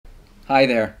Hi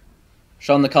there,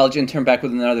 Sean the college intern back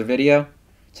with another video.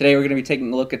 Today we're going to be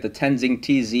taking a look at the Tenzing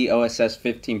TZ OSS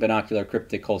 15 Binocular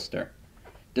Kryptek holster.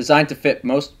 Designed to fit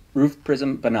most roof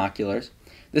prism binoculars,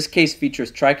 this case features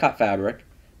tricot fabric,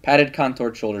 padded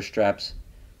contoured shoulder straps,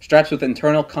 straps with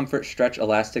internal comfort stretch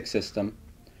elastic system,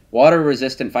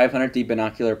 water-resistant 500D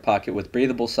binocular pocket with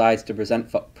breathable sides to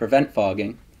prevent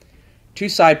fogging, 2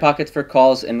 side pockets for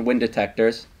calls and wind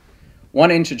detectors,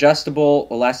 1-inch adjustable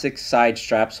elastic side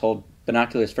straps hold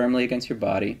binoculars firmly against your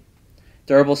body,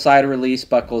 durable side release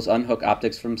buckles unhook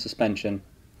optics from suspension,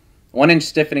 1-inch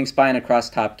stiffening spine across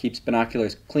top keeps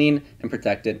binoculars clean and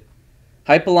protected,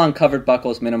 Hype along covered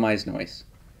buckles minimize noise.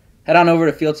 Head on over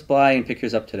to Field Supply and pick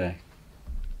yours up today.